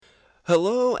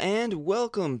Hello and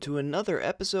welcome to another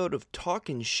episode of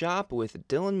Talkin' Shop with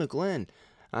Dylan McGlynn.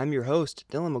 I'm your host,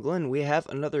 Dylan McGlynn. We have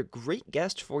another great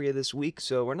guest for you this week,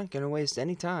 so we're not going to waste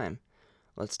any time.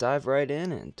 Let's dive right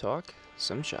in and talk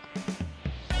some shop.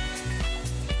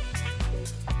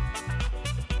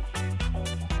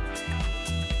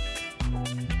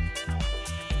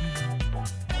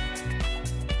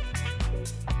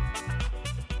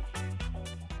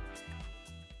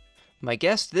 My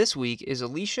guest this week is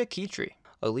Alicia Kitri.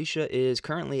 Alicia is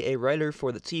currently a writer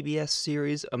for the TBS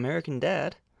series American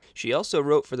Dad. She also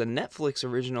wrote for the Netflix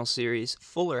original series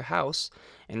Fuller House,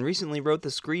 and recently wrote the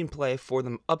screenplay for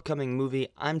the upcoming movie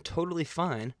I'm Totally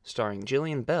Fine, starring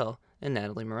Jillian Bell and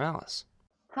Natalie Morales.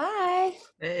 Hi.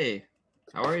 Hey,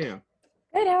 how are you?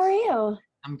 Good. How are you?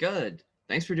 I'm good.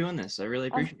 Thanks for doing this. I really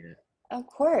Of, appreciate it. of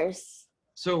course.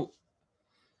 So,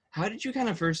 how did you kind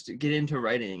of first get into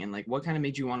writing and what kind of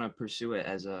made you want to pursue it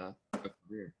as a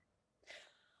career?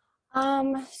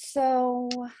 So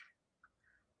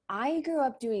I grew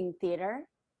up doing theater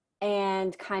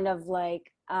and kind of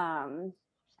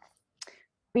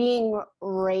being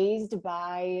raised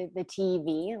by the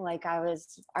TV.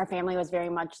 Our family was very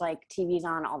much like TV's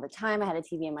on all the time. I had a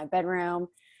TV in my bedroom.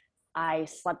 I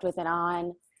slept with it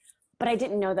on, but I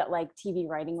didn't know that TV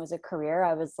writing was a career.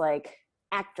 I was like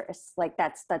actress,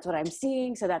 that's what I'm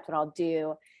seeing, so that's what I'll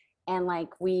do. And I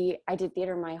did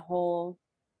theater my whole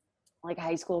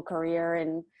high school career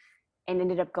and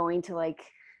ended up going to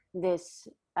this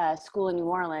school in New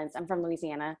Orleans. I'm from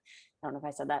Louisiana. I don't know if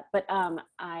I said that, but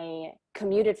I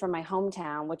commuted from my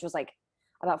hometown, which was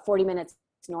about 40 minutes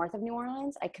north of New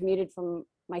Orleans. I commuted from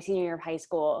my senior year of high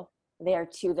school there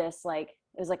to this it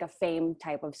was a fame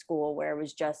type of school where it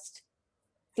was just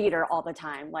theater all the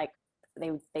time.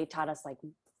 They taught us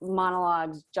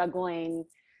monologues, juggling,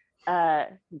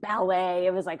 ballet.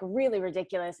 It was really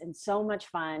ridiculous and so much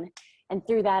fun. And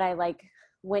through that, I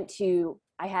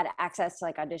had access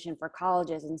to audition for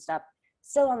colleges and stuff,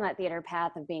 still on that theater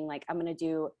path of being I'm going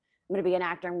to be an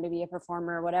actor, I'm going to be a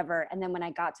performer, whatever. And then when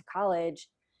I got to college,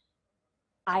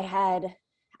 I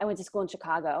went to school in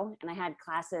Chicago and I had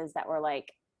classes that were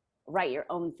write your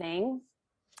own thing.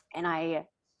 And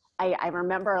I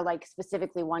remember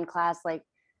specifically one class,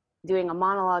 doing a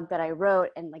monologue that I wrote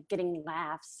and getting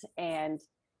laughs. And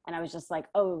I was just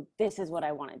oh, this is what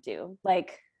I want to do.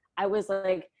 I was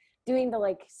doing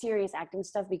the serious acting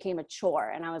stuff became a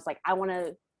chore. And I was I want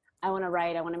to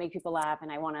write, I want to make people laugh, and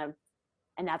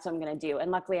that's what I'm going to do. And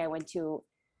luckily I went to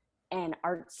an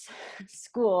arts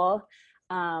school,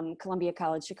 Columbia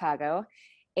College, Chicago,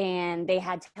 and they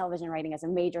had television writing as a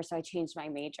major. So I changed my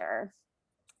major,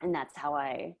 and that's how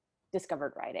I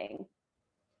discovered writing.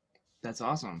 That's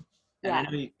awesome. And Yeah. I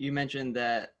know you mentioned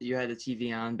that you had the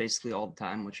TV on basically all the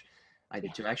time, which I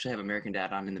did too. I actually have American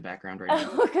Dad on in the background right now.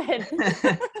 Oh, good.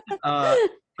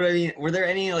 But I mean, were there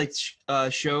any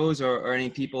shows or any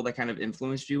people that kind of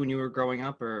influenced you when you were growing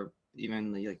up, or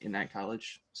even in that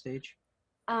college stage?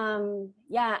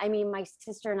 Yeah, I mean, my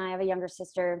sister and I have a younger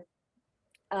sister.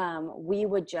 We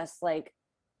would just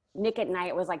Nick at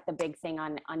Night was the big thing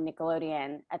on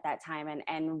Nickelodeon at that time.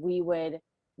 And we would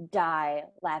die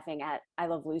laughing at I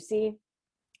Love Lucy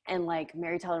and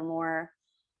Mary Tyler Moore.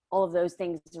 All of those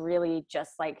things really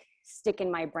just stick in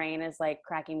my brain as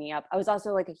cracking me up. I was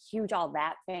also a huge All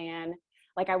That fan.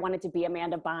 I wanted to be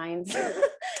Amanda Bynes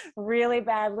really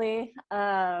badly.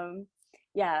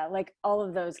 Yeah, all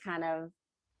of those kind of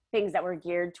things that were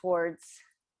geared towards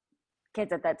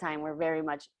kids at that time were very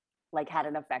much had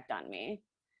an effect on me.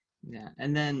 Yeah.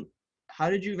 And then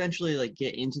how did you eventually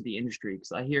get into the industry?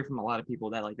 Because I hear from a lot of people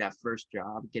that that first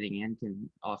job getting in can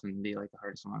often be the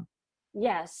hardest one.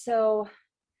 Yeah, so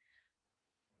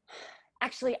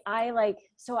actually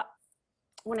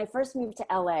when I first moved to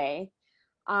LA,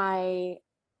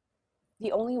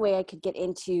 the only way I could get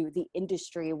into the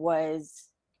industry was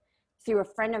through a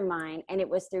friend of mine, and it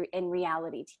was in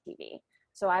reality TV.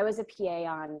 So I was a PA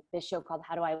on this show called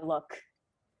How Do I Look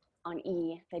on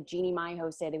E! That Jeannie Mai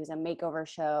hosted. It was a makeover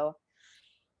show.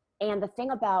 And the thing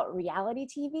about reality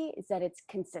TV is that it's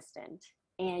consistent,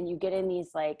 and you get in these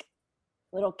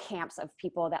little camps of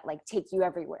people that take you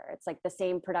everywhere. It's the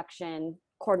same production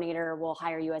coordinator will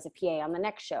hire you as a PA on the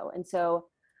next show. And so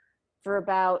for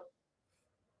about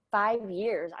 5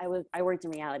 years, I worked in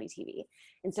reality TV.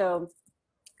 And so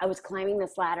I was climbing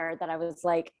this ladder that I was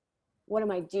what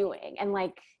am I doing? And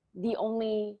I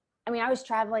was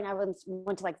traveling. I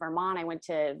went to Vermont. I went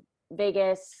to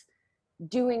Vegas,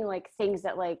 doing things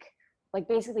that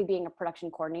basically being a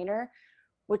production coordinator,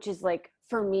 which is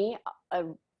for me a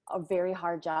very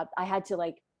hard job. I had to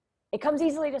it comes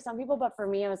easily to some people, but for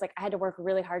me, I was like, I had to work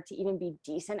really hard to even be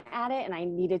decent at it. And I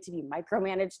needed to be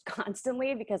micromanaged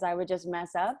constantly because I would just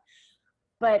mess up.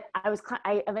 But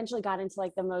I eventually got into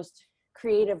like the most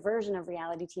creative version of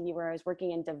reality TV where I was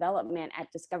working in development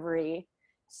at Discovery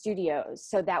Studios.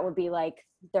 So that would be like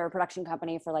their production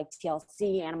company for like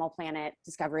TLC, Animal Planet,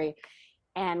 Discovery.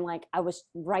 And like I was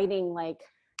writing like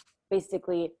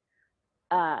basically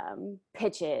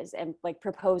pitches and like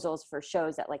proposals for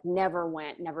shows that like never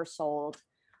sold.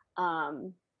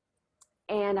 And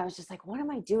I was just like, what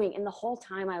am I doing? And the whole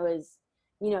time I was,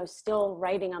 still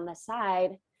writing on the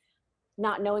side,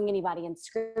 not knowing anybody in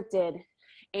scripted.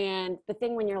 And the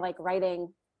thing when you're like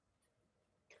writing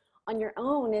on your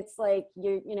own, it's like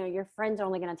your friends are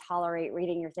only going to tolerate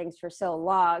reading your things for so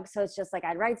long. So it's just like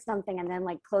I'd write something and then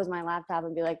like close my laptop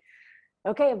and be like,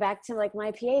 okay, back to like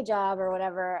my PA job or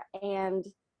whatever. And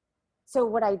so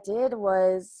what I did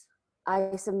was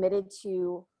I submitted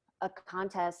to a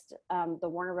contest, the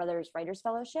Warner Brothers Writers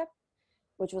Fellowship,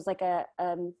 which was like a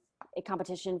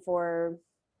competition for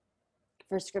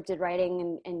scripted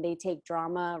writing, and they take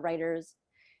drama writers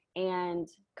and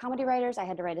comedy writers. I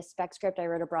had to write a spec script. I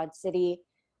wrote a Broad City.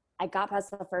 I got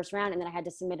past the first round, and then I had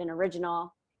to submit an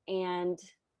original, and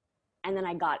then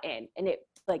I got in, and it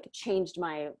like changed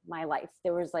my life.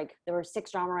 There were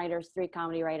 6 drama writers, 3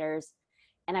 comedy writers,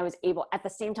 and I was able, at the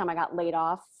same time I got laid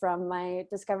off from my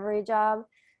Discovery job.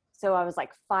 So I was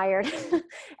like fired.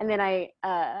 And then I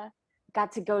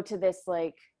got to go to this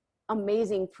like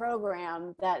amazing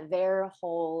program that their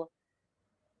whole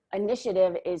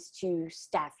initiative is to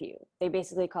staff you. They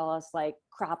basically call us like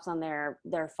crops on their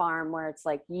farm, where it's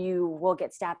like you will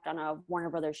get staffed on a Warner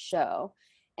Brothers show.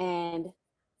 And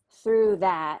through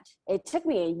that, it took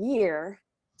me a year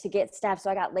to get staffed. So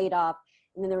I got laid off.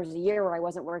 And then there was a year where I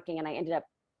wasn't working, and I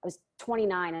was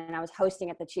 29 and I was hosting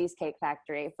at the Cheesecake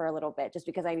Factory for a little bit just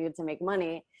because I needed to make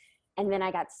money. And then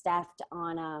I got staffed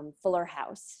on Fuller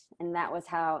House. And that was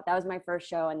my first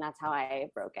show, and that's how I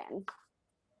broke in.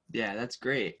 Yeah, that's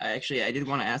great. I did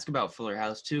want to ask about Fuller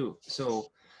House too. So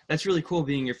that's really cool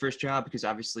being your first job, because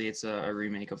obviously it's a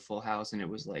remake of Full House, and it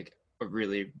was like a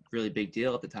really, really big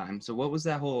deal at the time. So what was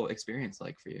that whole experience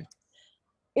like for you?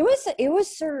 It was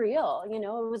surreal.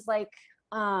 It was like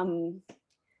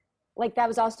that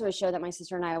was also a show that my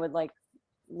sister and I would like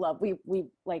love. We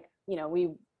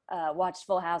watched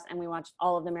Full House, and we watched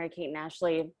all of the Mary-Kate and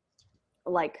Ashley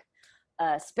like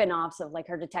spin-offs of like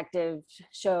her detective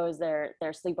shows, their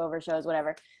sleepover shows,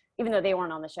 whatever, even though they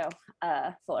weren't on the show,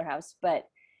 Fuller House. But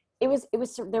it was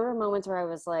there were moments where I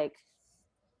was like,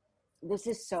 this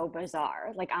is so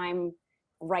bizarre. Like I'm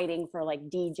writing for like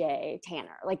DJ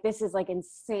Tanner. Like this is like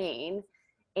insane.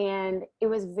 And it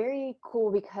was very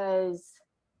cool because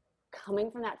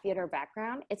coming from that theater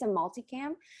background, it's a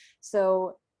multicam.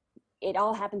 So it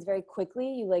all happens very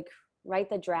quickly. You like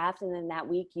write the draft, and then that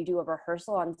week you do a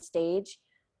rehearsal on stage.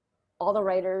 All the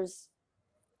writers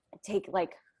take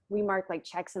like, we mark like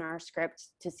checks in our script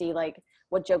to see like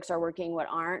what jokes are working, what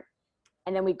aren't.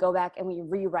 And then we go back and we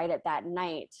rewrite it that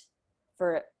night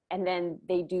and then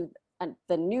they do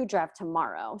the new draft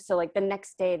tomorrow. So like the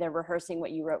next day they're rehearsing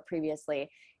what you wrote previously,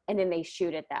 and then they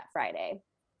shoot it that Friday.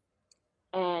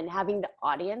 And having the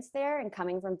audience there and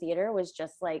coming from theater was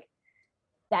just like,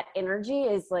 that energy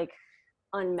is like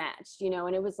unmatched,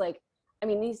 and it was like, I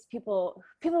mean, these people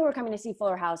who are coming to see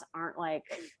Fuller House aren't like,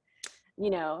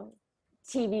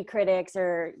 TV critics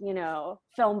or,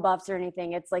 film buffs or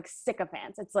anything. It's like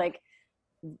sycophants. It's like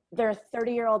they're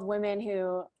 30-year-old women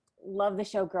who love the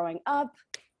show growing up,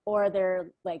 or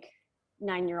they're like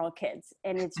 9-year-old kids.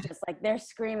 And it's just like, they're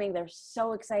screaming. They're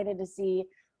so excited to see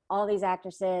all these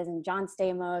actresses and John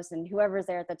Stamos and whoever's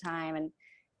there at the time.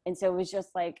 And so it was just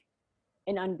like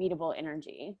an unbeatable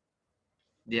energy.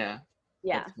 Yeah.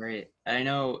 Yeah. That's great. I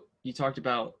know you talked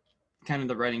about kind of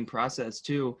the writing process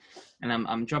too, and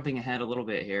I'm jumping ahead a little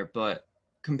bit here, but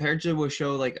compared to a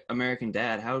show like American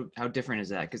Dad, how different is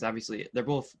that? Because obviously they're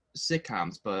both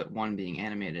sitcoms, but one being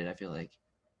animated, I feel like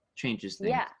changes things.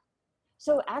 Yeah.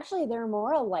 So actually they're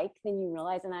more alike than you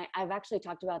realize. And I've actually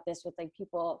talked about this with like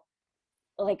people,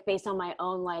 like based on my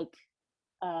own like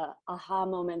aha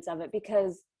moments of it,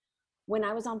 because when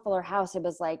I was on Fuller House, it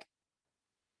was like,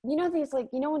 these like,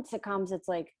 when sitcoms, it's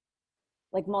like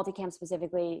multicam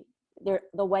specifically,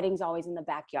 the wedding's always in the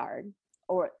backyard,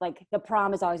 or like the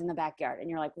prom is always in the backyard. And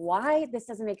you're like, why? This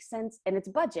doesn't make sense. And it's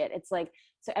budget. It's like,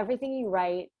 so everything you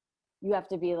write, you have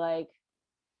to be like,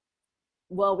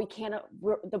 well,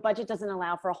 the budget doesn't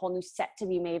allow for a whole new set to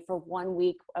be made for 1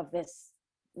 week of this,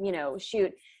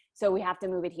 shoot. So we have to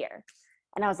move it here.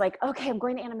 And I was like, okay, I'm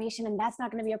going to animation, and that's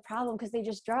not going to be a problem because they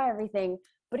just draw everything.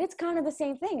 But it's kind of the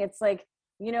same thing. It's like,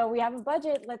 we have a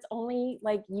budget. Let's only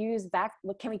like use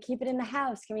can we keep it in the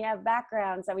house? Can we have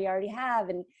backgrounds that we already have?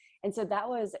 And so that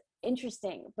was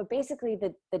interesting. But basically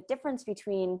the difference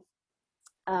between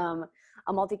a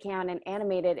multicam and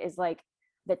animated is like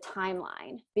the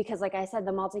timeline, because like I said,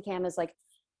 the multicam is like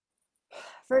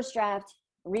first draft,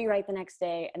 rewrite the next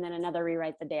day, and then another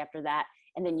rewrite the day after that,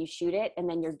 and then you shoot it and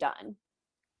then you're done,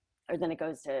 or then it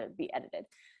goes to be edited.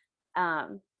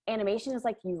 Animation is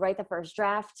like you write the first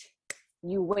draft,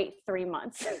 you wait 3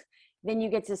 months, then you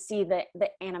get to see the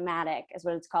animatic is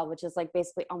what it's called, which is like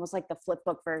basically almost like the flip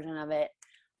book version of it.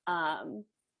 And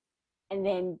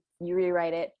then you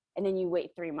rewrite it, and then you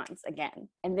wait 3 months again,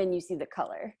 and then you see the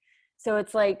color. So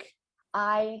it's like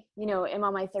I am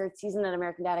on my 3rd season at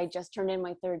American Dad. I just turned in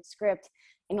my 3rd script,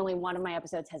 and only one of my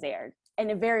episodes has aired, and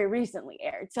it very recently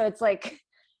aired. So it's like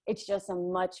it's just a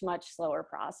much, much slower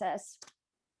process.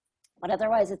 But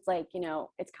otherwise, it's like,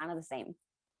 it's kind of the same.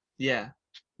 Yeah.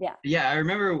 Yeah. Yeah. I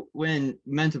remember when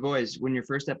Men to Boys, when your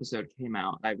first episode came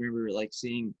out, I remember like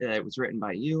seeing that it was written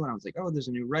by you, and I was like, oh, there's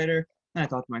a new writer. And I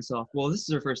thought to myself, well, this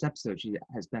is her first episode. She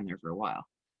has been there for a while.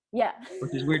 Yeah.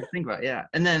 Which is weird to think about. Yeah.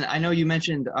 And then I know you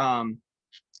mentioned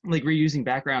like reusing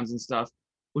backgrounds and stuff,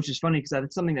 which is funny because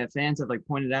that's something that fans have like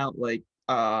pointed out. Like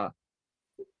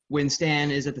when Stan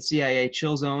is at the CIA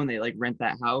chill zone, they like rent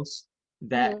that house.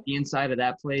 That the inside of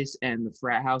that place and the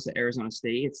frat house at Arizona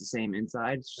State, it's the same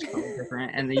inside. It's just totally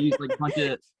different. And they use like a bunch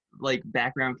of like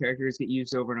background characters get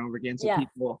used over and over again. So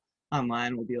people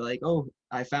online will be like, oh,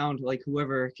 I found like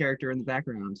whoever character in the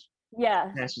background.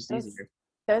 Yeah. That's just easier.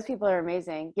 Those people are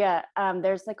amazing. Yeah.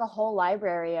 There's like a whole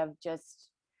library of just,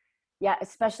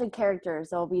 especially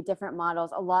characters. There'll be different models.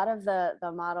 A lot of the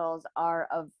models are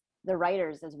of the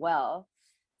writers as well.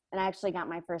 And I actually got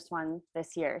my first one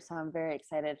this year, so I'm very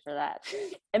excited for that.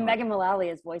 And Megan Mullally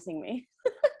is voicing me,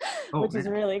 which is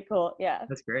really cool. Yeah.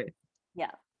 That's great.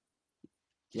 Yeah.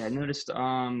 Yeah, I noticed,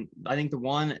 I think the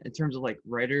one in terms of like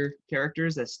writer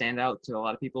characters that stand out to a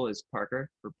lot of people is Parker,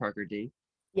 or Parker D.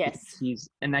 Yes.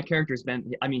 And that character's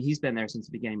he's been there since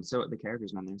the beginning. So the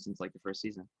character's been there since like the first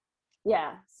season.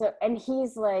 Yeah. So, and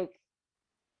he's like,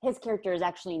 his character is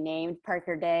actually named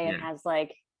Parker Day and has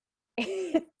like,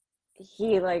 the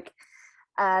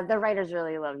writers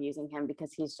really love using him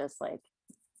because he's just like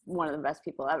one of the best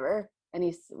people ever,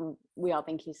 and we all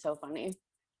think he's so funny.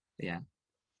 Yeah.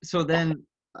 So then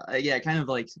kind of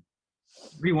like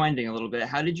rewinding a little bit,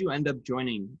 how did you end up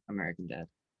joining American Dad?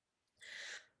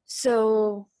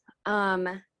 So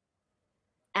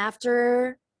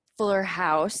after Fuller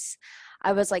House,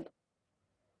 I was like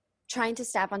trying to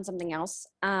staff on something else,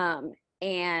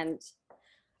 and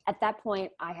at that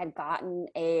point, I had gotten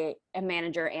a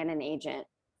manager and an agent.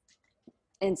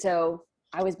 And so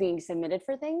I was being submitted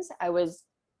for things. I was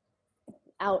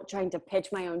out trying to pitch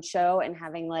my own show and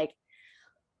having like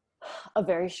a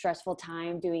very stressful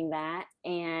time doing that.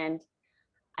 And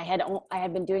I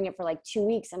had been doing it for like 2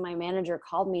 weeks, and my manager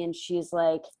called me and she's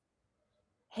like,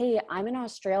 hey, I'm in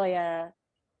Australia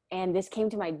and this came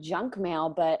to my junk mail,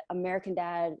 but American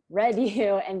Dad read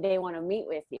you and they want to meet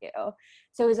with you.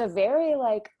 So it was a very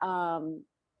like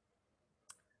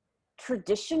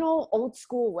traditional old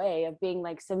school way of being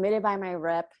like submitted by my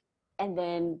rep and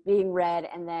then being read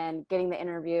and then getting the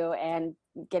interview and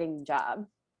getting the job.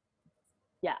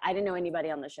 Yeah, I didn't know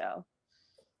anybody on the show.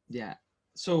 Yeah.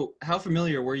 So how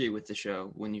familiar were you with the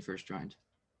show when you first joined?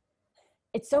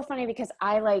 It's so funny because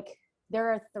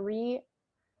there are 3,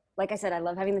 like I said, I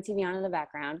love having the TV on in the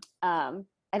background.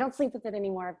 I don't sleep with it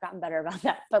anymore. I've gotten better about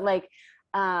that. But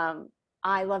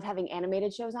I love having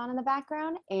animated shows on in the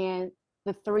background. And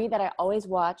the 3 that I always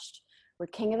watched were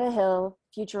King of the Hill,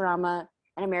 Futurama,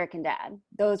 and American Dad.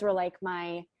 Those were like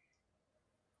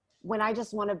when I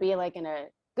just want to be like in a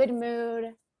good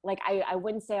mood. Like I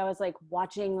wouldn't say I was like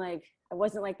watching, like I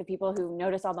wasn't like the people who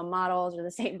notice all the models or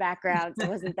the same backgrounds. I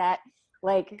wasn't that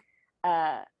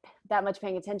that much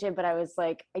paying attention, but I was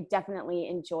like, I definitely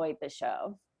enjoyed the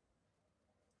show.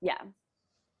 Yeah.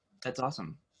 That's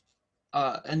awesome.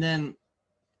 And then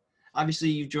obviously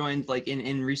you've joined like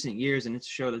in recent years, and it's a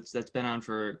show that's been on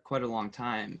for quite a long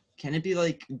time. Can it be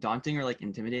like daunting or like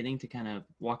intimidating to kind of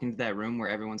walk into that room where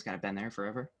everyone's kind of been there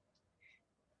forever?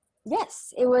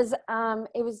 Yes, it was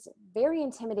very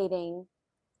intimidating.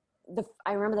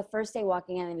 I remember the first day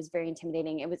walking in, it was very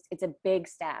intimidating. It's a big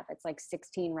staff. It's like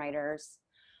 16 writers.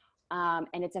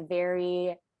 And it's a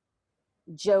very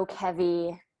joke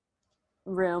heavy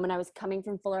room. And I was coming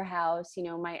from Fuller House,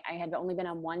 I had only been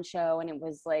on one show, and it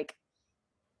was like,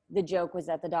 the joke was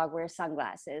that the dog wears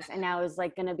sunglasses. And now it was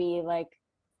like going to be like,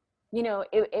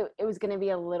 it was going to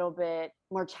be a little bit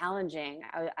more challenging,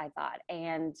 I thought.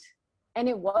 And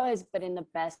it was, but in the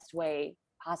best way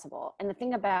possible. And the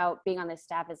thing about being on this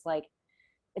staff is like,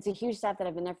 it's a huge staff that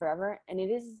I've been there forever, and it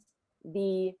is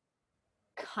the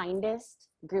kindest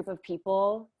group of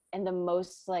people and the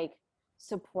most like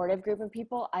supportive group of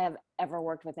people I have ever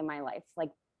worked with in my life.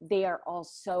 Like they are all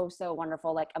so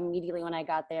wonderful. Like immediately when I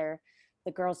got there,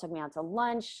 the girls took me out to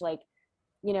lunch. Like,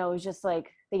 you know, it was just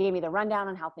like they gave me the rundown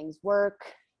on how things work.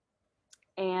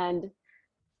 And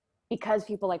because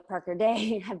people like Parker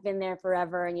Day have been there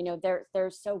forever, and you know, they're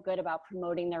so good about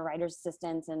promoting their writer's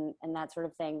assistants and that sort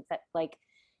of thing, that like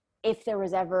if there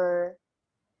was ever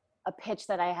a pitch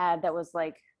that I had that was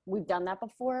like, we've done that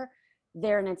before,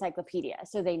 they're an encyclopedia,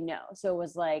 so they know. So it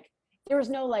was like, there was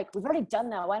no like, we've already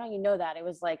done that, why don't you know that? It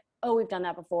was like, oh, we've done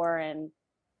that before,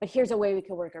 but here's a way we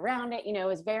could work around it. You know, it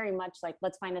was very much like,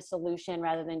 let's find a solution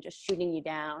rather than just shooting you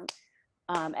down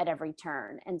at every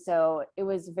turn. And so it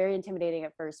was very intimidating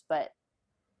at first, but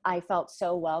I felt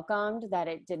so welcomed that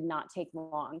it did not take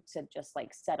long to just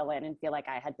like settle in and feel like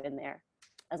I had been there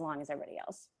as long as everybody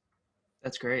else.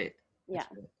 That's great. Yeah.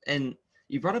 And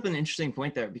you brought up an interesting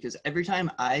point there, because every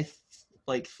time I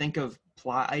like think of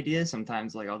plot ideas,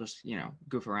 sometimes like I'll just, you know,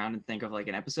 goof around and think of like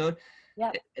an episode.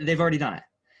 Yeah. They've already done it.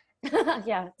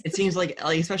 Yeah. It seems like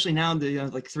especially now, the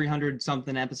like 300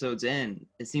 something episodes in,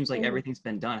 it seems like Mhm. everything's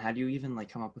been done. How do you even like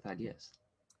come up with ideas?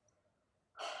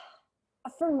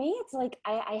 For me, it's like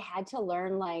I had to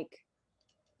learn like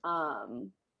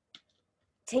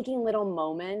taking little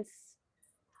moments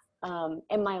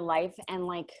in my life, and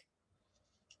like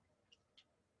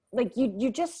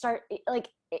you just start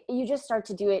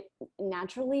to do it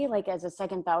naturally, like as a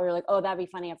second thought, you're like, oh, that'd be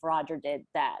funny if Roger did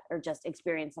that, or just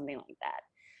experienced something like that.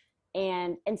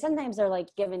 And sometimes they're like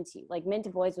given to you. Like Mint Du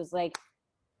Bois was like,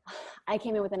 I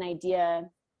came in with an idea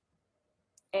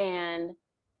and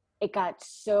it got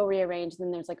so rearranged.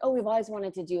 And there's like, oh, we've always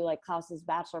wanted to do like Klaus's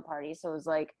bachelor party. So it was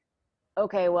like,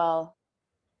 okay, well,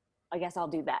 I guess I'll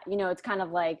do that. You know, it's kind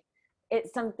of like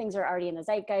some things are already in the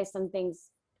zeitgeist. Some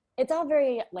things, it's all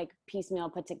very like piecemeal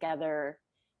put together.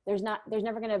 There's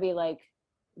never going to be like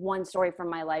one story from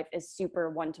my life is super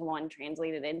one-to-one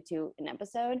translated into an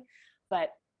episode.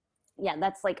 But yeah,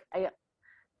 that's like,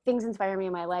 things inspire me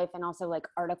in my life, and also like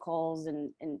articles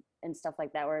and stuff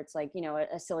like that, where it's like, you know,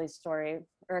 a silly story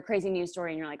or a crazy news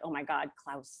story, and you're like, oh my God,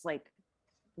 Klaus like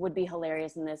would be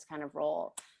hilarious in this kind of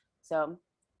role. So it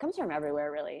comes from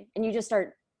everywhere, really. And you just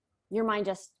start, your mind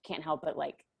just can't help but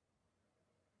like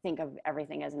think of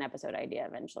everything as an episode idea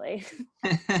eventually.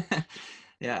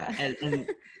 Yeah. And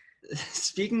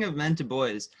speaking of Men to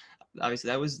Boys, obviously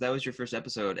that was your first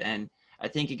episode, and I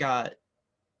think it got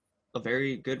a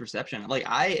very good reception. Like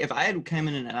if I had come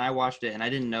in and I watched it and I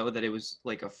didn't know that it was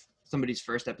like somebody's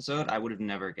first episode, I would have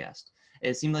never guessed.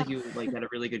 It seemed like you like had a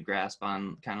really good grasp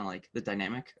on kind of like the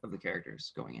dynamic of the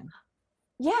characters going in.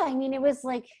 Yeah, I mean, it was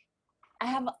like,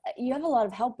 you have a lot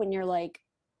of help when you're like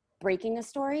breaking a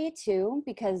story too,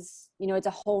 because, you know, it's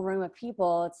a whole room of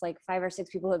people. It's like 5 or 6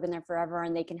 people who have been there forever,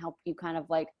 and they can help you kind of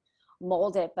like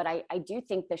mold it. But I do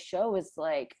think the show is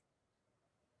like,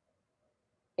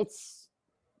 it's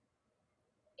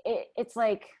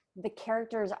like the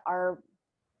characters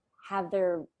have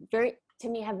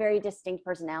very distinct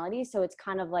personalities. So it's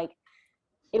kind of like,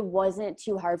 it wasn't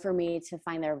too hard for me to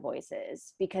find their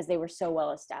voices because they were so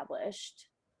well established.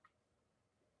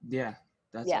 Yeah,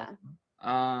 that's yeah.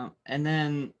 Awesome. And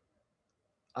then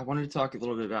I wanted to talk a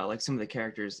little bit about like some of the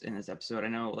characters in this episode. I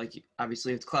know like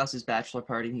obviously it's Klaus's bachelor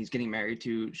party and he's getting married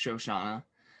to Shoshana.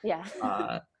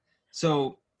 Yeah.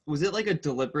 So was it like a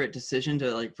deliberate decision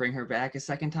to like bring her back a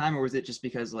second time, or was it just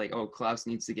because like, oh, Klaus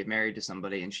needs to get married to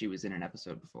somebody and she was in an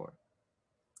episode before?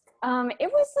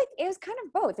 It was kind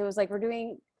of both. It was like, we're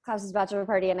doing Klaus's bachelor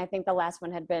party, and I think the last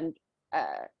one had been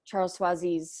Charles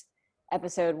Swazi's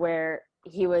episode where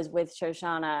he was with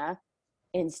Shoshana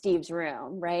in Steve's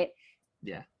room, right?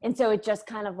 Yeah. And so it just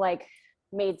kind of like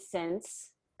made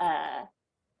sense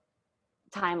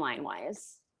timeline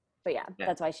wise. But yeah,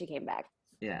 that's why she came back.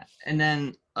 Yeah. And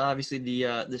then obviously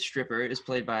the stripper is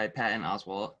played by Patton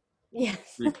Oswalt.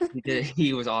 Yes.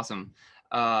 He was awesome.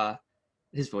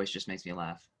 His voice just makes me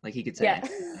laugh. Like he could say it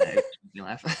makes me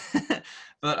laugh.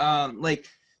 But like,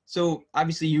 so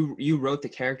obviously you wrote the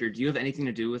character. Do you have anything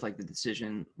to do with like the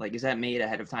decision? Like, is that made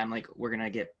ahead of time? Like, we're gonna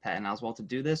get Patton Oswalt to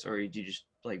do this, or did you just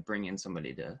like bring in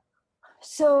somebody to?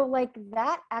 So like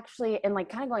that actually, and like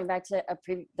kind of going back to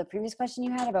the previous question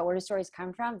you had about where do stories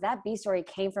come from, that B story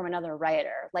came from another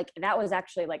writer. Like that was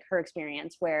actually like her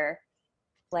experience, where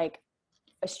like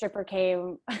a stripper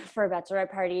came for a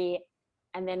bachelorette party,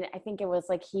 and then I think it was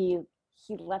like he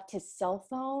left his cell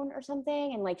phone or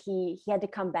something, and like he had to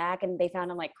come back, and they found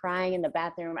him like crying in the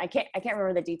bathroom. I can't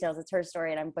remember the details. It's her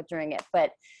story and I'm butchering it, but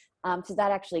So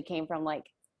that actually came from like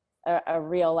a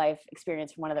real life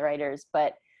experience from one of the writers.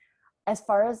 But as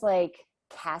far as like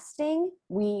casting,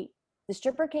 the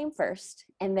stripper came first,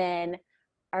 and then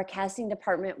our casting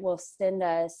department will send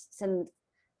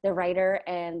the writer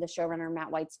and the showrunner Matt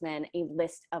Weitzman a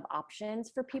list of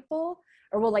options for people,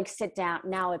 or we'll like sit down.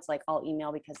 Now it's like all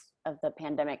email because of the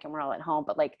pandemic and we're all at home,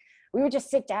 but like we would just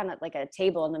sit down at like a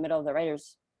table in the middle of the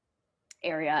writers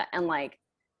area and like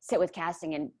sit with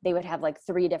casting, and they would have like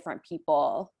 3 different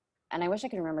people, and I wish I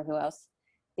could remember who else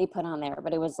they put on there,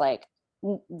 but it was like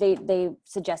they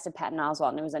suggested Patton Oswalt,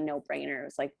 and it was a no-brainer. It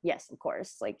was like, yes, of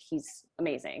course, like he's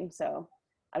amazing. So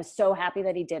I was so happy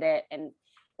that he did it, and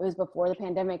it was before the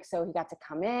pandemic, so he got to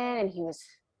come in, and he was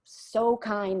so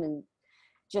kind and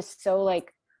just so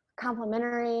like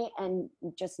complimentary, and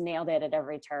just nailed it at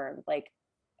every turn, like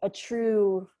a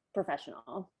true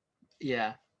professional.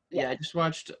 Yeah. Yeah. I just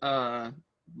watched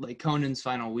like Conan's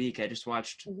final week. I just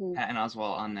watched Patton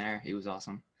Oswalt on there. He was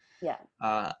awesome. Yeah.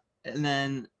 And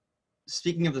then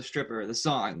speaking of the stripper, the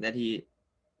song that he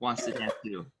wants to dance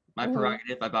to, My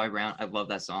Prerogative by Bobby Brown. I love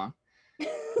that song.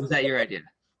 Was that your idea?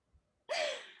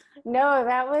 No,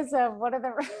 that was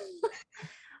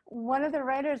one of the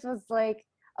writers was like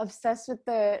obsessed with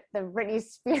the Britney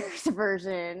Spears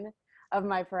version of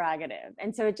My Prerogative,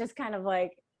 and so it just kind of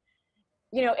like,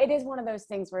 you know, it is one of those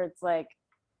things where it's like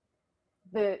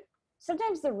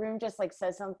sometimes the room just like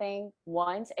says something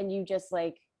once, and you just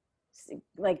like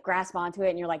grasp onto it,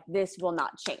 and you're like, this will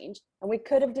not change. And we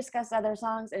could have discussed other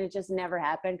songs, and it just never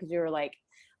happened because we were like,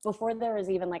 before there was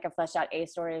even like a fleshed out A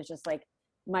story, it was just like,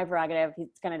 My Prerogative, he's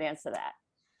gonna dance to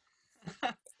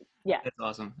that. Yeah, That's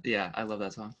awesome. Yeah, I love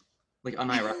that song. Like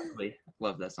unironically,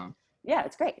 love that song. yeah,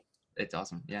 it's great. It's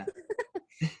awesome. Yeah.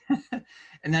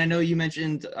 And then I know you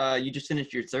mentioned you just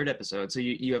finished your 3rd episode, so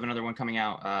you have another one coming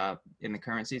out in the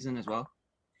current season as well.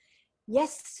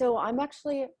 Yes, so I'm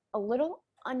actually a little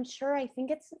unsure. I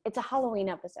think it's a Halloween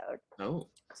episode. Oh.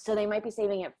 So they might be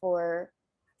saving it for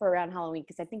around Halloween,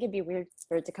 because I think it'd be weird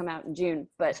for it to come out in June,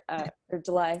 but or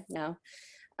July now.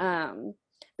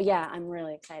 But yeah, I'm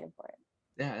really excited for it.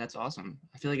 Yeah, that's awesome.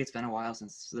 I feel like it's been a while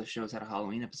since the show's had a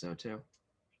Halloween episode too.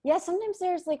 Yeah, sometimes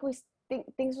there's like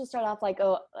things will start off like,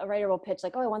 oh, a writer will pitch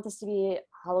like, oh, I want this to be a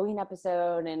Halloween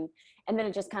episode, and then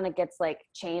it just kind of gets like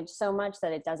changed so much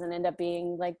that it doesn't end up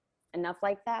being like enough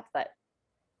like that. But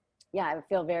yeah, I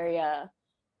feel very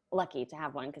lucky to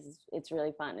have one, because it's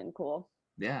really fun and cool.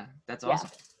 Yeah, that's awesome.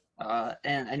 Yeah.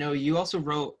 And I know you also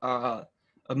wrote a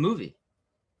movie.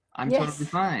 I'm Totally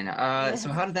Fine. Yes. So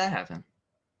how did that happen?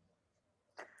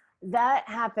 That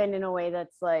happened in a way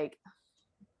that's like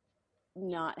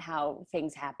not how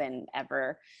things happen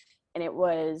ever. And it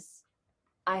was,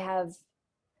 I have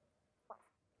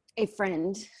a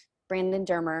friend, Brandon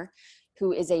Dermer,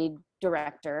 who is a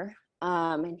director,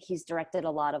 and he's directed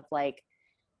a lot of like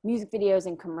music videos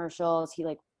and commercials. He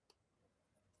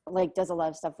like does a lot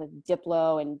of stuff with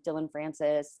Diplo and Dylan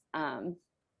Francis, and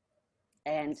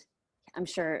I'm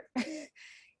sure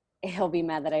he'll be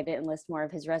mad that I didn't list more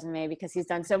of his resume because he's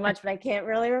done so much, but I can't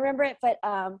really remember it. But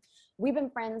we've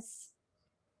been friends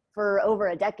for over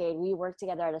a decade. We worked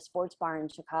together at a sports bar in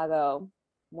Chicago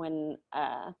when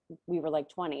we were like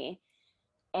 20,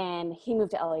 and he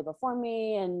moved to LA before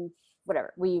me, and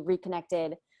whatever, we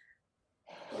reconnected.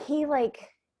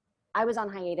 I was on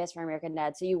hiatus for American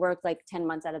Dad, so you work like 10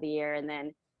 months out of the year, and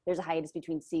then there's a hiatus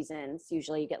between seasons.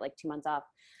 Usually you get like 2 months off.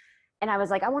 And I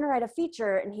was like, I want to write a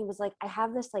feature. And he was like, I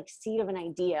have this like seed of an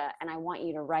idea, and I want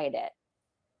you to write it.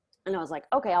 And I was like,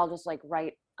 okay, I'll just like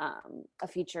write a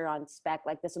feature on spec.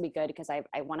 Like, this will be good because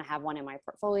I want to have one in my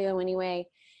portfolio anyway.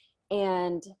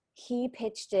 And he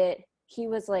pitched it. He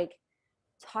was like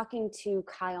talking to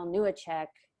Kyle Newacek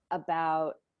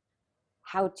about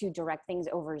how to direct things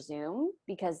over Zoom,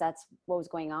 because that's what was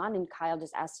going on. And Kyle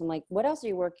just asked him like, what else are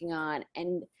you working on?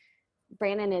 And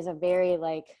Brandon is a very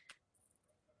like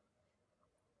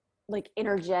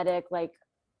energetic, like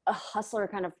a hustler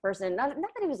kind of person. Not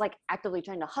that he was like actively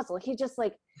trying to hustle. He just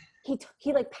like, he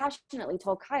like passionately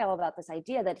told Kyle about this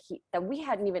idea that we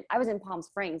hadn't even, I was in Palm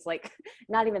Springs, like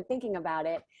not even thinking about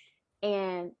it.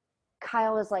 And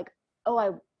Kyle was like,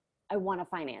 oh, I want to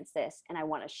finance this and I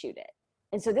want to shoot it.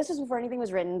 And so this was before anything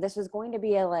was written. This was going to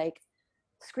be a like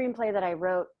screenplay that I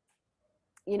wrote,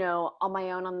 you know, on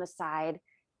my own on the side.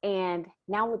 And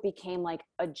now it became like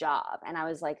a job. And I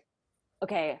was like,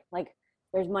 okay, like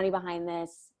there's money behind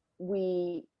this.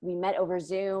 We met over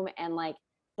Zoom, and like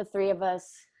the 3 of us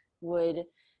would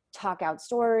talk out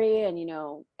story, and, you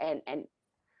know, and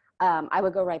I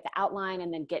would go write the outline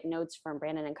and then get notes from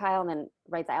Brandon and Kyle and then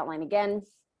write the outline again.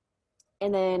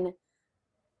 And then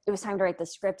it was time to write the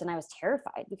script, and I was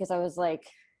terrified because I was like,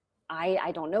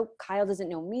 I don't know, Kyle doesn't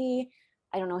know me,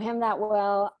 I don't know him that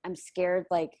well, I'm scared,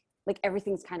 like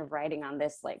everything's kind of riding on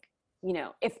this, like, you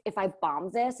know, if I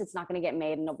bomb this, it's not going to get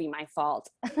made and it'll be my fault.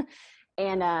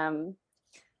 And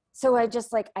so I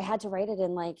just like, I had to write it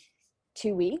in like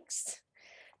 2 weeks,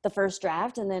 the first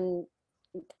draft, and then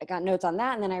I got notes on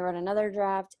that, and then I wrote another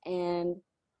draft, and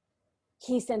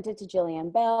he sent it to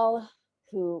Jillian Bell,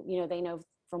 who, you know, they know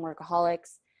from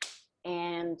Workaholics,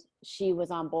 and she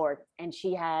was on board, and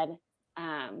she had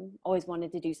always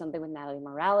wanted to do something with Natalie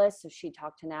Morales, so she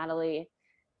talked to Natalie.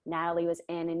 Natalie was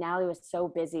in, and Natalie was so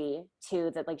busy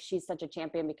too that like she's such a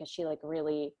champion because she like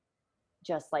really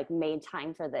just like made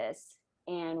time for this.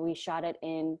 And we shot it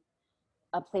in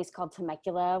a place called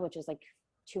Temecula, which is like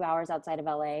 2 hours outside of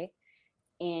LA,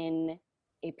 in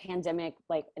a pandemic,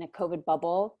 like in a COVID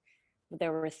bubble.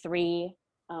 There were three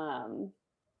or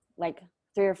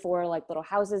four like little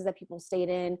houses that people stayed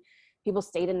in. People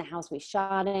stayed in the house we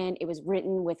shot in. It was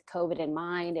written with COVID in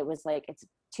mind. It was like, it's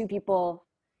 2 people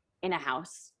in a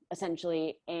house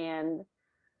essentially. And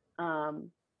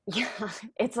yeah,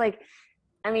 it's like,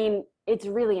 I mean, it's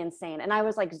really insane. And I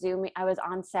was like I was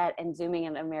on set and zooming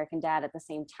in American Dad at the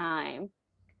same time.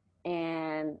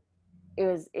 And it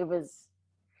was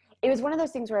one of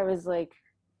those things where I was like,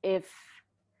 if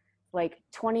like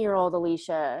 20-year-old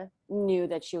Alicia knew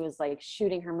that she was like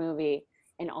shooting her movie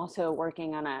and also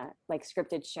working on a like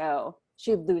scripted show,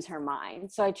 she'd lose her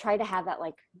mind. So I try to have that,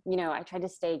 like, you know, I try to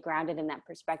stay grounded in that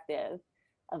perspective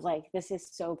of like, this is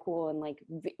so cool. And like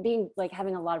being like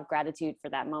having a lot of gratitude for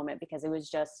that moment, because it was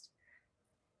just,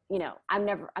 you know, I'm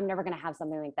never going to have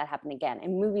something like that happen again.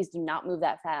 And movies do not move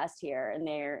that fast here. And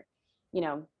they're, you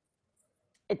know,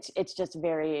 it's just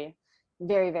very,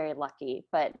 very, very lucky.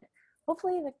 But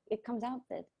hopefully it comes out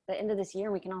at the end of this year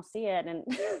and we can all see it. And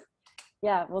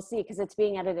yeah, we'll see, because it's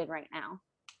being edited right now.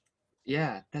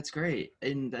 Yeah, that's great.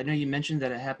 And I know you mentioned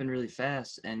that it happened really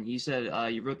fast, and you said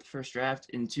you wrote the first draft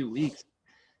in 2 weeks.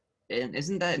 And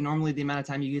isn't that normally the amount of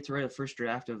time you get to write a first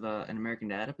draft of an American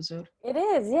Dad episode? It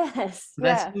is, yes. So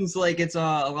that seems like it's a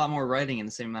lot more writing in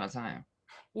the same amount of time.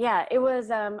 Yeah, it was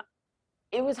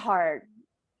hard.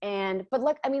 But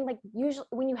like, I mean, like usually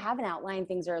when you have an outline,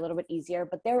 things are a little bit easier,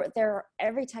 but there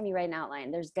every time you write an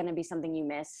outline, there's going to be something you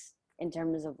miss in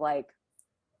terms of like,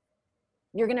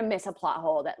 you're going to miss a plot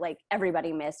hole that like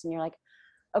everybody missed. And you're like,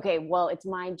 okay, well, it's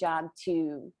my job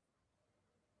to,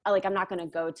 like, I'm not going to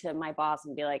go to my boss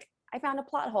and be like, I found a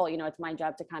plot hole. You know, it's my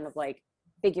job to kind of like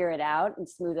figure it out and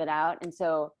smooth it out. And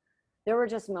so there were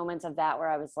just moments of that where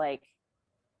I was like,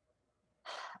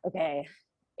 okay,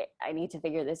 I need to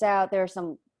figure this out. There's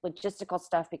some logistical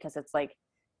stuff because it's like,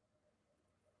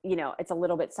 you know, it's a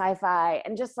little bit sci-fi,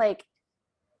 and just like,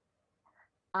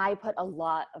 I put a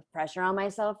lot of pressure on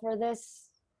myself for this,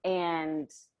 and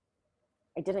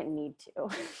I didn't need to.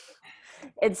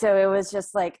 And so it was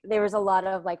just like, there was a lot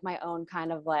of like my own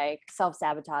kind of like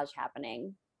self-sabotage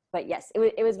happening. But yes,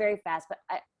 it was very fast, but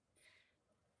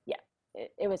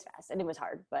it was fast and it was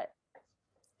hard, but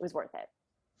it was worth it.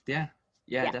 Yeah,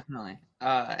 definitely.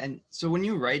 And so when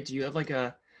you write, do you have like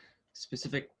a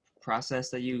specific process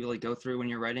that you like go through when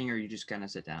you're writing, or you just kind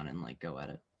of sit down and like go at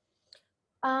it?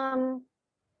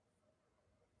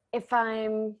 If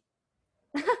I'm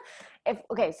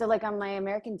okay, so like on my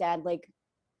American Dad like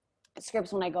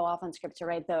scripts, when I go off on scripts to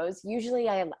write those, usually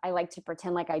I like to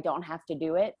pretend like I don't have to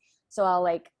do it. So I'll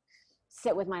like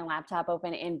sit with my laptop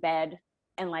open in bed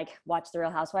and like watch The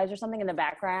Real Housewives or something in the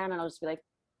background, and I'll just be like,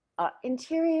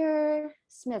 interior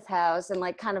Smith house, and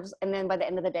like kind of, and then by the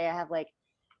end of the day I have like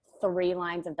 3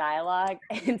 lines of dialogue.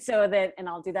 And so then, and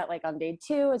I'll do that like on day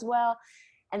 2 as well.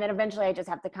 And then eventually I just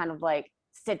have to kind of like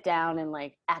sit down and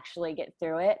like actually get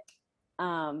through it.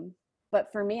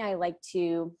 But for me, I like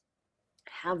to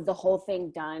have the whole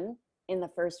thing done in the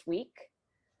first week,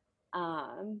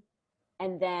 and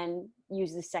then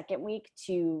use the second week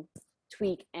to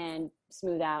tweak and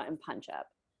smooth out and punch up.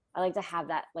 I like to have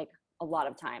that like a lot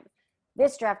of time.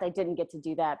 This draft, I didn't get to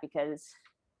do that because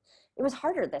it was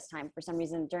harder this time for some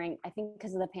reason during, I think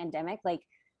because of the pandemic. Like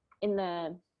in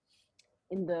the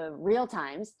real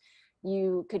times,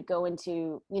 you could go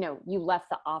into, you know, you left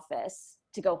the office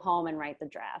to go home and write the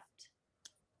draft.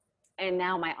 And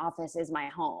now my office is my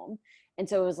home. And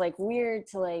so it was like weird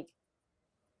to like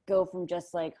go from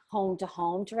just like home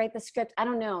to write the script. I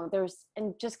don't know.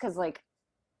 And just cause like,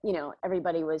 you know,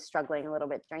 everybody was struggling a little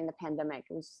bit during the pandemic.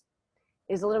 It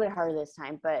was a little bit harder this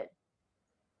time, but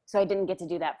so I didn't get to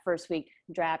do that first week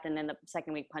draft and then the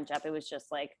second week punch up. It was just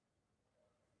like,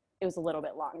 it was a little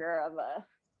bit longer of a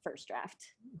first draft,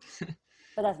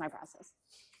 but that's my process.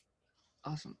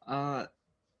 Awesome. No,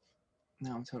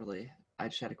 I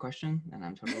just had a question and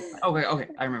I'm totally okay.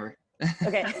 I remember.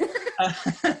 Okay.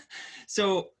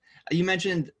 So you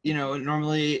mentioned,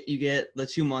 normally you get the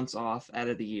 2 months off out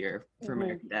of the year for Mhm.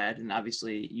 American Dad, and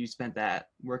obviously you spent that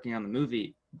working on the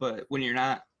movie. But when you're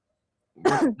not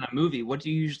working on a movie, what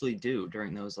do you usually do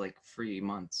during those like free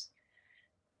months?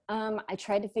 I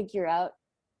tried to figure out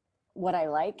what I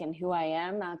like and who I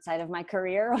am outside of my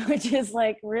career, which is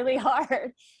like really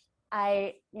hard.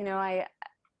 I, you know, I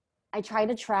try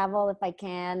to travel if I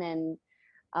can, and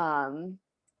um,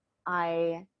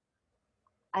 I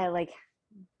like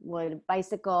would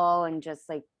bicycle and just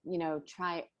like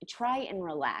try and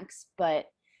relax. But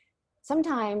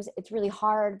sometimes it's really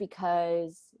hard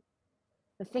because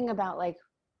the thing about like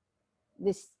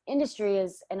this industry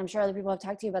is, and I'm sure other people have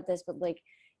talked to you about this, but like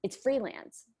it's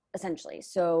freelance essentially.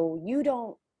 So you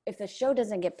don't, if the show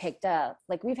doesn't get picked up,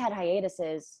 like we've had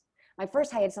hiatuses. My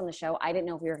first hiatus on the show, I didn't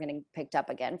know if we were getting picked up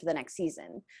again for the next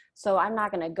season. So I'm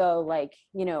not going to go like,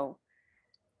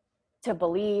 to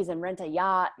Belize and rent a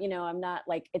yacht. I'm not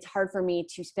like, it's hard for me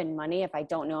to spend money if I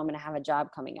don't know I'm going to have a job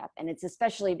coming up. And it's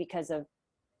especially because of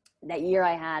that year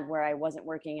I had where I wasn't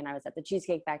working and I was at the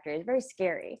Cheesecake Factory. It's very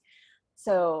scary.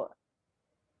 So,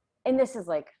 and this is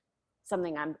like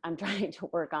something I'm trying to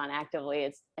work on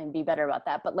actively and be better about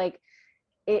that. But like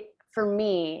for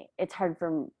me, it's hard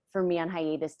for me on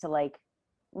hiatus to like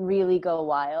really go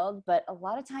wild. But a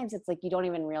lot of times it's like, you don't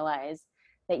even realize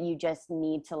that you just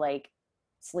need to like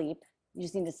sleep. You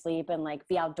just need to sleep and like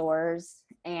be outdoors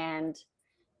and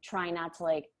try not to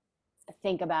like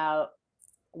think about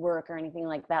work or anything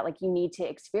like that. Like you need to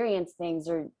experience things,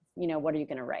 or what are you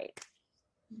going to write?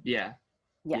 Yeah,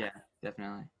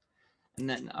 definitely. And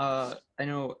then I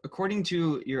know according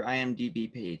to your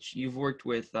IMDb page, you've worked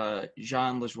with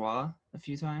Jean Lajoie a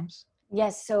few times.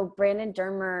 Yes. So Brandon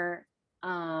Dermer,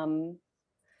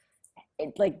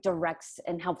 it like directs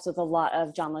and helps with a lot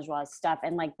of John Lajoie's stuff,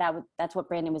 and like that's what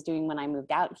Brandon was doing when I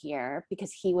moved out here,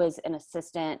 because he was an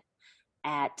assistant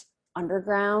at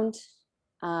Underground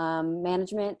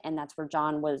management, and that's where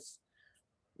John was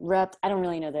repped. I don't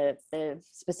really know the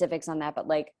specifics on that, but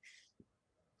like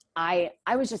I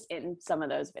was just in some of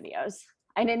those videos.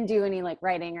 I didn't do any like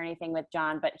writing or anything with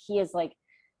John, but he's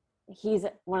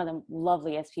one of the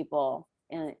loveliest people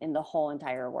in the whole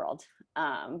entire world.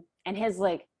 And his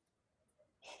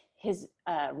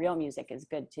real music is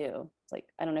good too. It's like,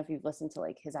 I don't know if you've listened to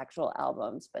like his actual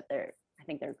albums, but I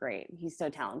think they're great. He's so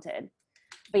talented.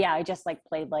 But yeah, I just like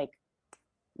played like,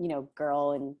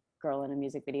 girl in a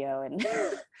music video and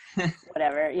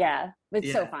whatever. Yeah.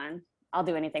 It's so fun. I'll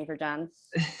do anything for John.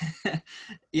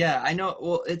 Yeah, I know.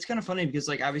 Well, it's kind of funny because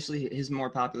like obviously his more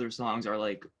popular songs are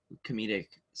like comedic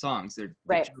songs. They're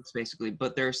right. Jokes basically,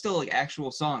 but they're still like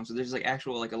actual songs. So there's like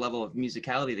actual like a level of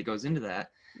musicality that goes into that.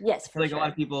 Yes, for like sure. A lot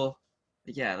of people,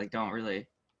 like don't really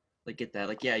like get that.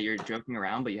 Like, yeah, you're joking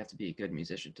around, but you have to be a good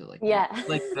musician to like. Yeah.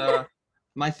 Like one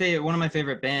of my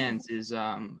favorite bands is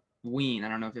Ween. I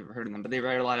don't know if you've ever heard of them, but they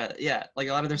write a lot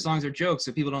of their songs are jokes,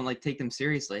 so people don't like take them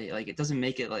seriously. Like it doesn't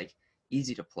make it like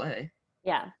easy to play.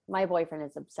 Yeah, my boyfriend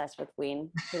is obsessed with Ween.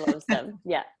 He loves them.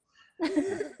 Yeah.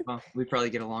 Well, we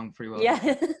probably get along pretty well.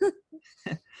 Yeah.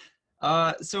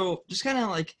 So just kind of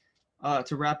like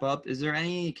to wrap up, is there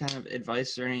any kind of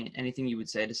advice or anything you would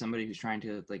say to somebody who's trying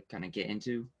to like kind of get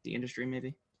into the industry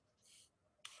maybe?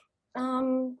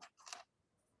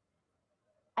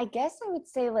 I guess I would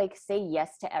say like say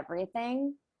yes to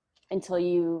everything until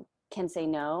you can say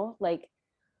no. Like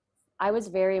I was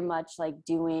very much like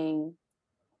doing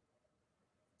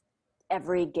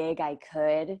every gig I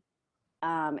could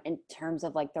in terms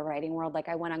of like the writing world. Like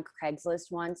I went on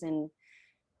Craigslist once and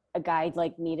a guy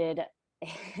like needed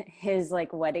his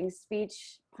like wedding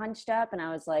speech punched up, and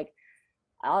I was like,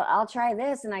 I'll try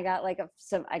this, and I got like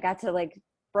I got to like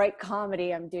write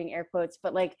comedy. I'm doing air quotes,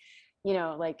 but like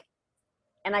like,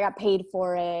 and I got paid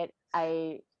for it.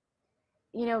 I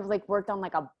like worked on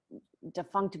like a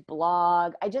defunct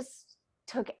blog. I just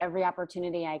took every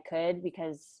opportunity I could,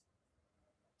 because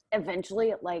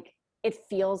eventually like it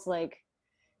feels like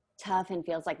tough and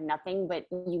feels like nothing, but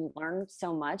you learn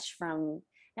so much from,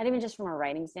 not even just from a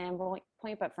writing standpoint,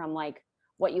 but from like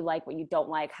what you like, what you don't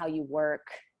like, how you work,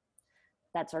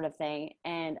 that sort of thing.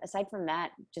 And aside from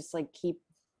that, just like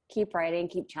keep writing,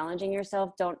 keep challenging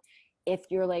yourself. If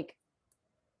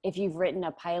you've written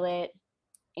a pilot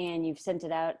and you've sent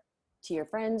it out to your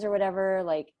friends or whatever,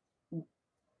 like,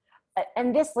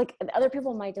 and this, like, other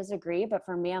people might disagree, but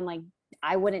for me, I'm like,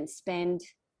 I wouldn't spend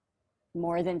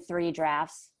more than 3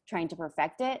 drafts trying to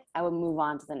perfect it. I would move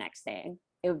on to the next thing.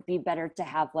 It would be better to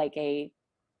have like a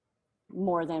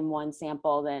more than one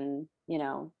sample than,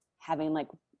 having like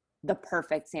the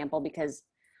perfect sample, because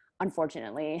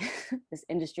unfortunately this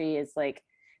industry is like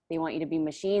they want you to be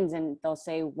machines, and they'll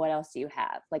say, what else do you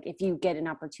have? Like if you get an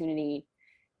opportunity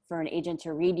for an agent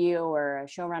to read you or a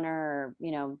showrunner or,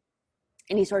 you know,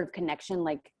 any sort of connection,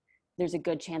 like there's a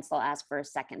good chance they'll ask for a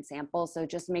second sample. So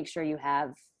just make sure you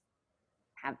have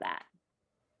that.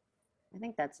 I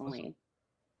think that's only,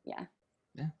 yeah.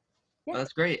 Yeah. Yeah. Well,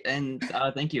 that's great. And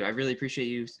thank you. I really appreciate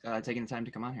you taking the time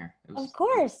to come on here. Of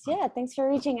course. Yeah. Thanks for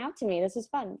reaching out to me. This was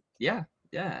fun. Yeah.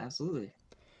 Yeah, absolutely.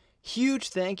 Huge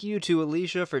thank you to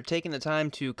Alicia for taking the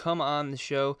time to come on the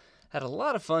show. Had a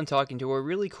lot of fun talking to her.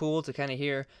 Really cool to kind of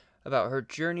hear about her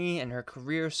journey and her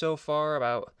career so far,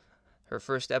 about her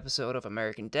first episode of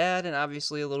American Dad, and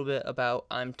obviously a little bit about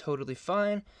I'm Totally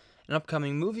Fine, an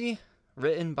upcoming movie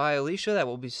written by Alicia that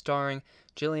will be starring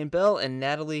Jillian Bell and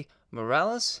Natalie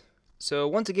Morales. So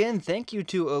once again, thank you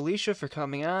to Alicia for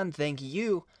coming on. Thank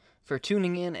you for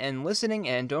tuning in and listening,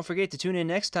 and don't forget to tune in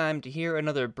next time to hear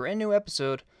another brand new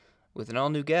episode with an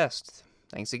all-new guest.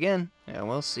 Thanks again, and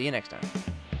we'll see you next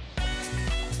time.